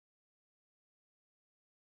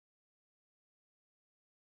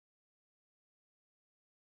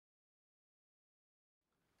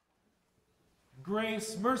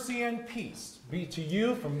Grace, mercy, and peace be to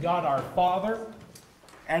you from God our Father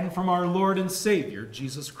and from our Lord and Savior,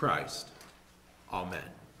 Jesus Christ. Amen.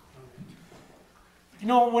 You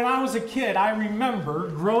know, when I was a kid, I remember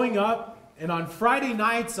growing up, and on Friday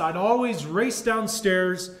nights, I'd always race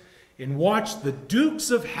downstairs and watch the Dukes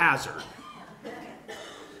of Hazzard.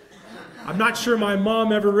 I'm not sure my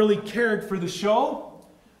mom ever really cared for the show,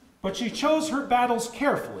 but she chose her battles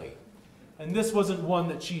carefully. And this wasn't one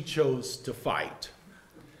that she chose to fight.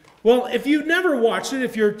 Well, if you've never watched it,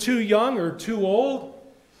 if you're too young or too old,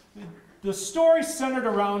 the story centered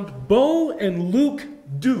around Bo and Luke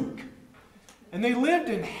Duke. And they lived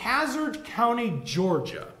in Hazard County,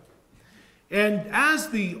 Georgia. And as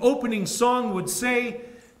the opening song would say,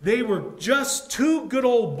 they were just two good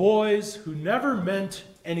old boys who never meant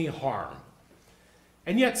any harm.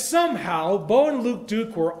 And yet somehow, Bo and Luke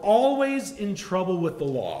Duke were always in trouble with the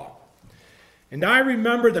law. And I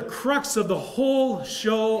remember the crux of the whole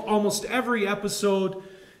show, almost every episode,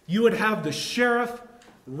 you would have the sheriff,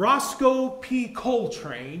 Roscoe P.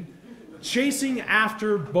 Coltrane, chasing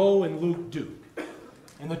after Bo and Luke Duke.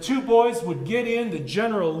 And the two boys would get into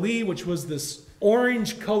General Lee, which was this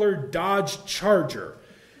orange-colored Dodge Charger.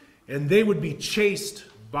 And they would be chased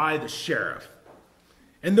by the sheriff.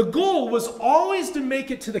 And the goal was always to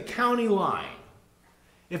make it to the county line.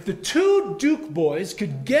 If the two Duke boys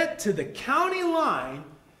could get to the county line,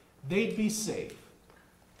 they'd be safe.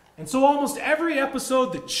 And so almost every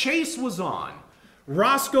episode, the chase was on.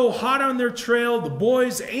 Roscoe hot on their trail, the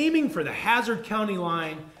boys aiming for the Hazard County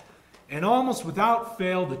line, and almost without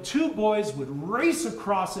fail, the two boys would race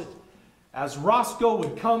across it as Roscoe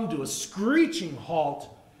would come to a screeching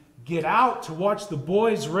halt, get out to watch the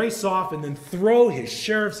boys race off, and then throw his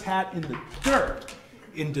sheriff's hat in the dirt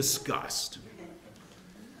in disgust.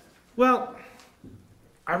 Well,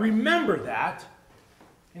 I remember that,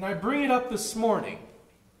 and I bring it up this morning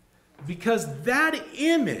because that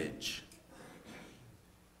image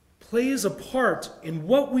plays a part in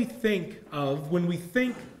what we think of when we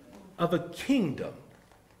think of a kingdom.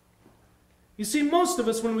 You see, most of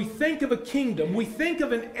us, when we think of a kingdom, we think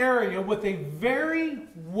of an area with a very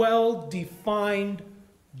well-defined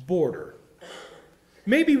border.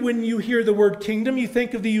 Maybe when you hear the word kingdom, you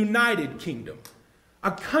think of the United Kingdom. A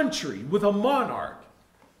country with a monarch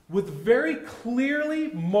with very clearly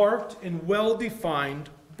marked and well-defined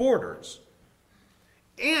borders.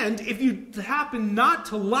 And if you happen not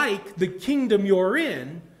to like the kingdom you're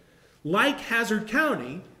in, like Hazard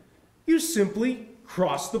County, you simply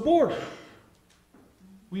cross the border.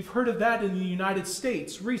 We've heard of that in the United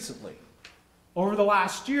States recently. Over the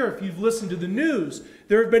last year, if you've listened to the news,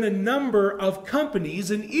 there have been a number of companies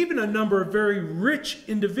and even a number of very rich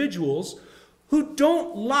individuals who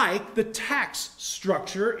don't like the tax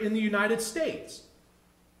structure in the United States.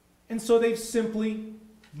 And so they've simply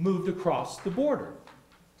moved across the border.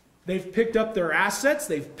 They've picked up their assets,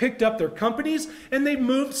 they've picked up their companies, and they've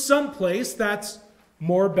moved someplace that's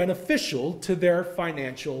more beneficial to their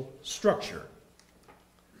financial structure.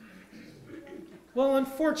 Well,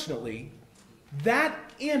 unfortunately, that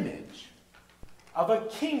image of a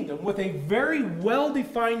kingdom with a very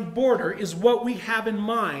well-defined border is what we have in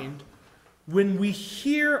mind when we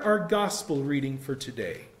hear our gospel reading for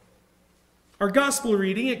today. Our gospel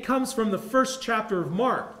reading, it comes from the first chapter of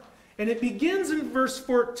Mark, and it begins in verse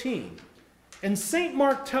 14. And St.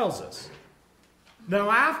 Mark tells us, "Now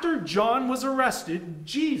after John was arrested,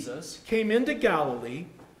 Jesus came into Galilee,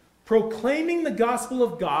 proclaiming the gospel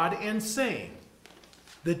of God and saying,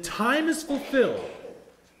 'The time is fulfilled,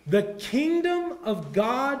 the kingdom of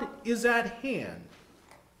God is at hand.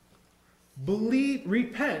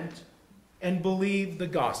 Repent and believe the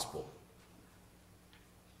gospel.'"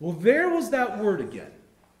 Well, there was that word again.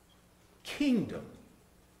 Kingdom.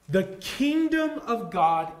 The kingdom of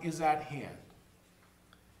God is at hand.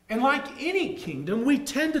 And like any kingdom, we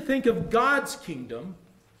tend to think of God's kingdom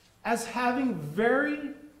as having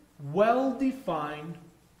very well-defined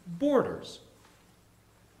borders.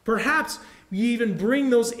 Perhaps we even bring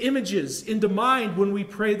those images into mind when we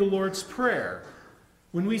pray the Lord's Prayer.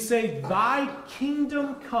 When we say, "Thy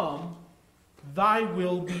kingdom come, thy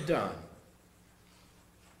will be done."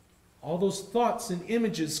 All those thoughts and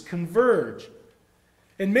images converge.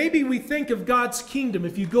 And maybe we think of God's kingdom,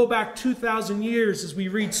 if you go back 2,000 years as we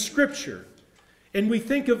read Scripture, and we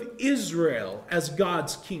think of Israel as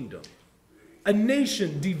God's kingdom. A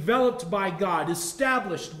nation developed by God,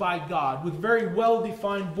 established by God, with very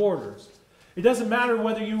well-defined borders. It doesn't matter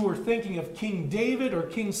whether you were thinking of King David or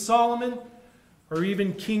King Solomon, or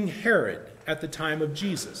even King Herod at the time of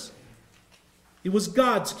Jesus. It was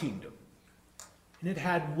God's kingdom, and it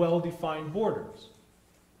had well-defined borders.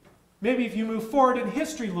 Maybe if you move forward in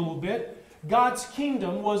history a little bit, God's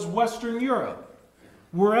kingdom was Western Europe,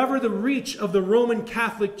 wherever the reach of the Roman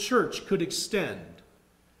Catholic Church could extend.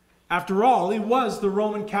 After all, it was the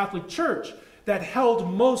Roman Catholic Church that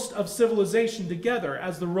held most of civilization together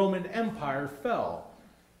as the Roman Empire fell.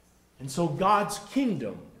 And so God's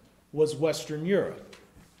kingdom was Western Europe.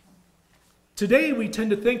 Today we tend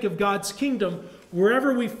to think of God's kingdom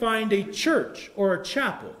wherever we find a church or a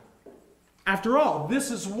chapel. After all, this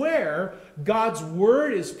is where God's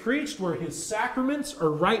word is preached, where his sacraments are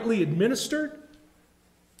rightly administered.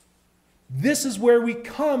 This is where we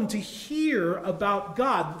come to hear about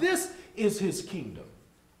God. This is his kingdom.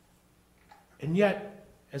 And yet,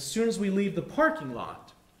 as soon as we leave the parking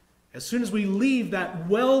lot, as soon as we leave that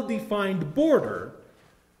well-defined border,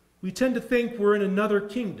 we tend to think we're in another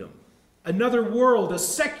kingdom, another world, a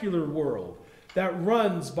secular world that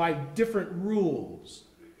runs by different rules.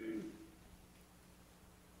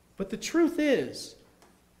 But the truth is,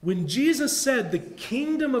 when Jesus said the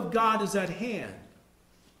kingdom of God is at hand,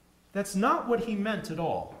 that's not what he meant at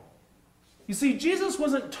all. You see, Jesus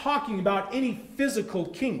wasn't talking about any physical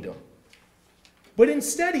kingdom, but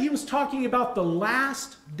instead he was talking about the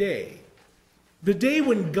last day, the day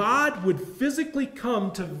when God would physically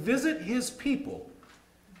come to visit his people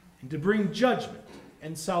and to bring judgment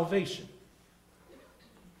and salvation.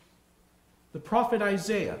 The prophet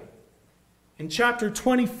Isaiah, in chapter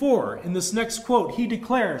 24, in this next quote, he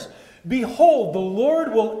declares, "Behold, the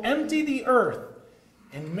Lord will empty the earth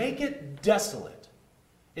and make it desolate,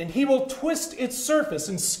 and he will twist its surface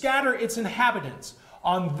and scatter its inhabitants.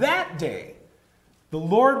 On that day, the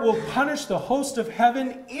Lord will punish the host of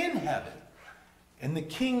heaven in heaven, and the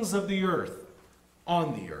kings of the earth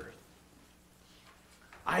on the earth."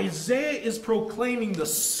 Isaiah is proclaiming the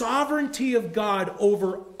sovereignty of God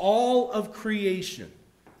over all of creation.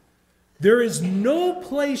 There is no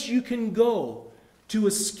place you can go to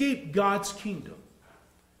escape God's kingdom.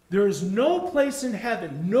 There is no place in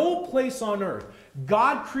heaven, no place on earth.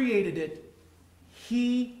 God created it.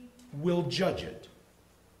 He will judge it.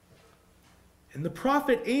 And the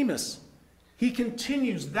prophet Amos, he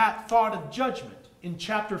continues that thought of judgment in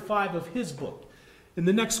chapter 5 of his book. In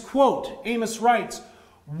the next quote, Amos writes,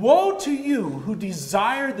 "Woe to you who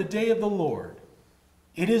desire the day of the Lord.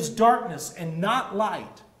 It is darkness and not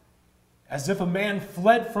light, as if a man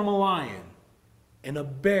fled from a lion and a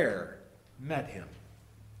bear met him."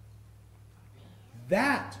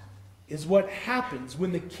 That is what happens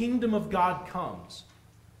when the kingdom of God comes.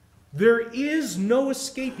 There is no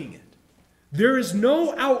escaping it. There is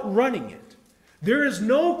no outrunning it. There is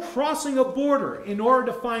no crossing a border in order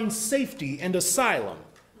to find safety and asylum.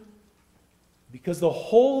 Because the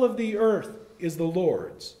whole of the earth is the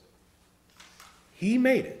Lord's. He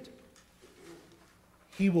made it.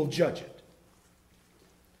 He will judge it.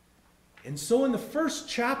 And so in the first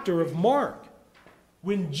chapter of Mark,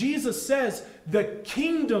 when Jesus says the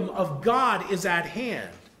kingdom of God is at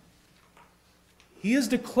hand, he is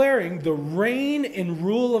declaring the reign and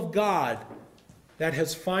rule of God that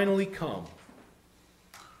has finally come.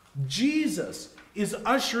 Jesus is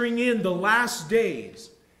ushering in the last days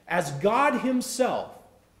as God himself.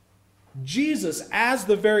 Jesus, as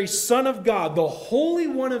the very Son of God, the Holy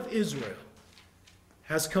One of Israel,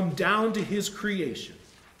 has come down to his creation.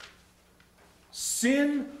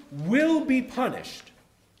 Sin will be punished.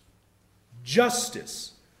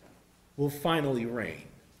 Justice will finally reign.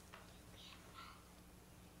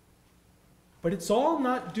 But it's all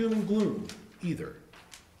not doom and gloom either.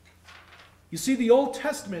 You see, the Old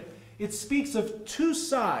Testament, it speaks of two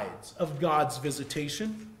sides of God's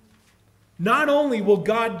visitation. Not only will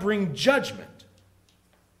God bring judgment,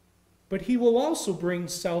 but he will also bring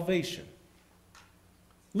salvation.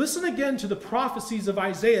 Listen again to the prophecies of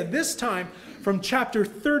Isaiah, this time from chapter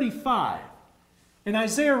 35. And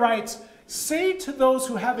Isaiah writes, "Say to those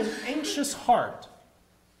who have an anxious heart,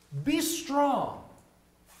 be strong,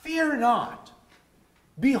 fear not.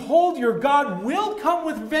 Behold, your God will come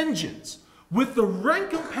with vengeance, with the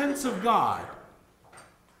recompense of God.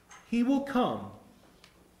 He will come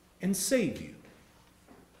and save you."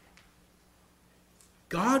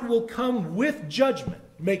 God will come with judgment.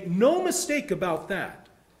 Make no mistake about that.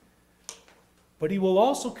 But he will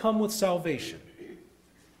also come with salvation,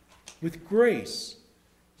 with grace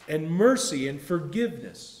and mercy and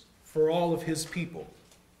forgiveness for all of his people.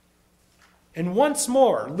 And once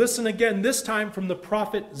more, listen again, this time from the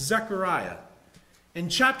prophet Zechariah. In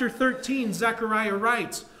chapter 13, Zechariah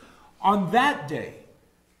writes, "On that day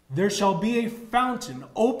there shall be a fountain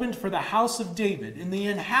opened for the house of David and the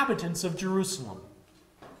inhabitants of Jerusalem,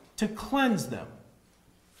 to cleanse them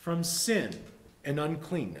from sin and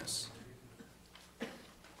uncleanness."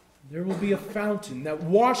 There will be a fountain that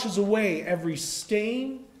washes away every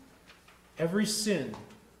stain, every sin,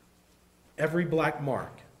 every black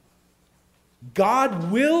mark.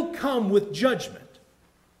 God will come with judgment,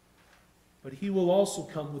 but he will also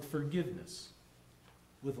come with forgiveness,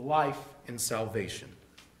 with life and salvation.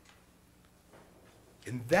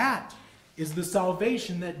 And that is the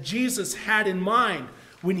salvation that Jesus had in mind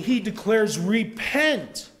when he declares,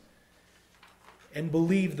 repent and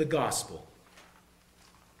believe the gospel.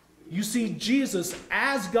 You see, Jesus,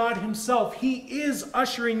 as God himself, he is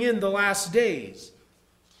ushering in the last days.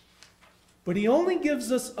 But he only gives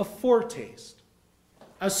us a foretaste,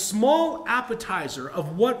 a small appetizer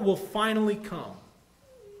of what will finally come.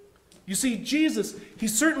 You see, Jesus, he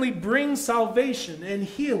certainly brings salvation and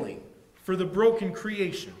healing for the broken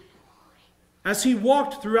creation. As he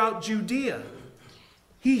walked throughout Judea,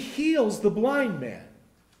 he heals the blind man.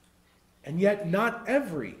 And yet not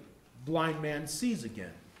every blind man sees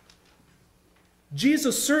again.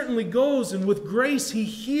 Jesus certainly goes and with grace he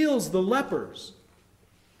heals the lepers.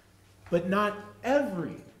 But not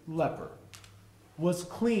every leper was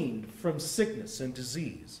cleaned from sickness and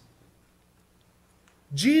disease.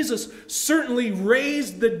 Jesus certainly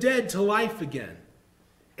raised the dead to life again.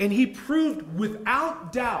 And he proved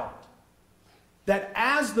without doubt that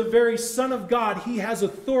as the very Son of God, he has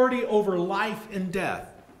authority over life and death.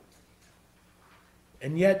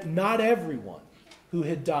 And yet not everyone who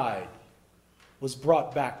had died was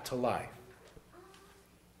brought back to life.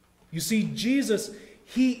 You see, Jesus,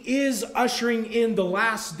 he is ushering in the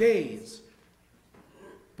last days,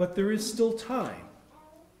 but there is still time.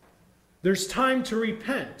 There's time to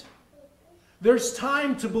repent. There's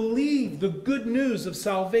time to believe the good news of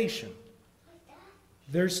salvation.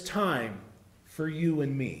 There's time for you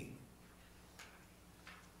and me.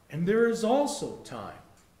 And there is also time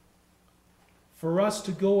for us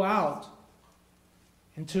to go out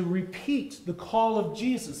and to repeat the call of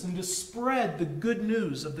Jesus and to spread the good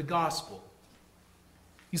news of the gospel.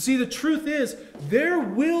 You see, the truth is, there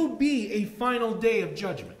will be a final day of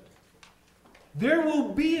judgment. There will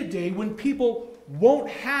be a day when people won't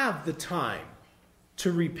have the time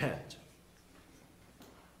to repent.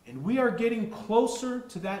 And we are getting closer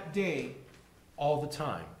to that day all the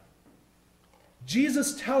time.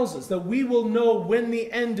 Jesus tells us that we will know when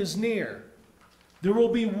the end is near. There will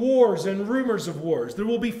be wars and rumors of wars. There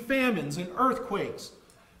will be famines and earthquakes.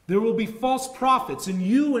 There will be false prophets. And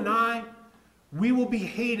you and I, we will be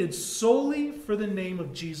hated solely for the name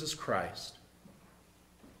of Jesus Christ.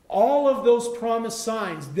 All of those promised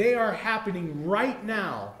signs, they are happening right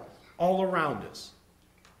now all around us.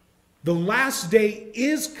 The last day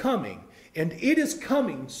is coming, and it is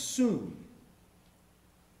coming soon.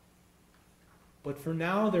 But for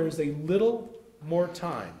now, there is a little more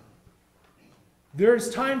time. There is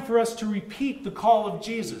time for us to repeat the call of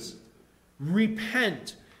Jesus.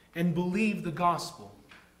 Repent and believe the gospel.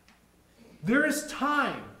 There is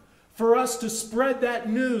time for us to spread that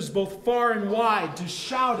news both far and wide, to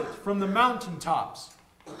shout it from the mountaintops,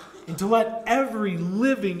 and to let every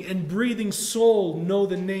living and breathing soul know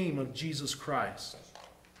the name of Jesus Christ.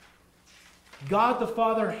 God the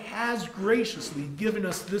Father has graciously given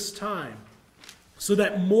us this time so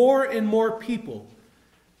that more and more people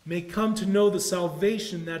may come to know the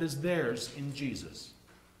salvation that is theirs in Jesus.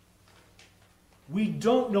 We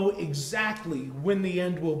don't know exactly when the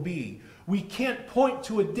end will be. We can't point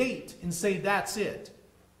to a date and say that's it.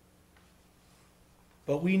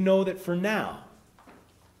 But we know that for now,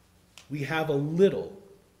 we have a little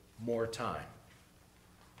more time.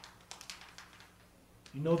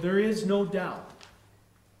 You know, there is no doubt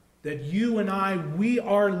that you and I, we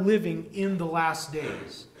are living in the last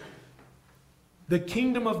days. The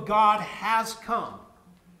kingdom of God has come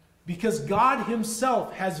because God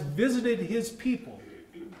himself has visited his people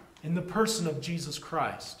in the person of Jesus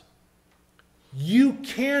Christ. You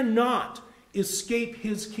cannot escape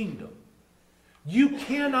his kingdom. You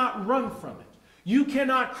cannot run from it. You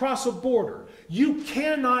cannot cross a border. You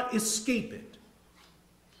cannot escape it.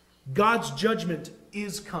 God's judgment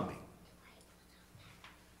is coming.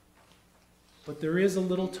 But there is a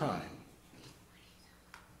little time.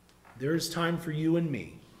 There is time for you and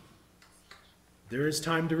me. There is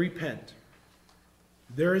time to repent.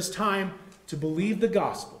 There is time to believe the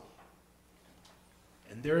gospel.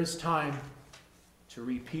 And there is time to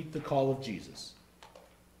repeat the call of Jesus.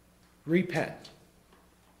 Repent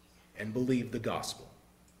and believe the gospel.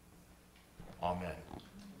 Amen.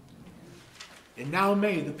 And now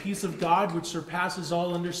may the peace of God, which surpasses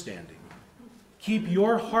all understanding, keep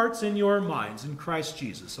your hearts and your minds in Christ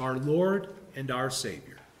Jesus, our Lord and our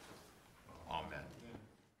Savior.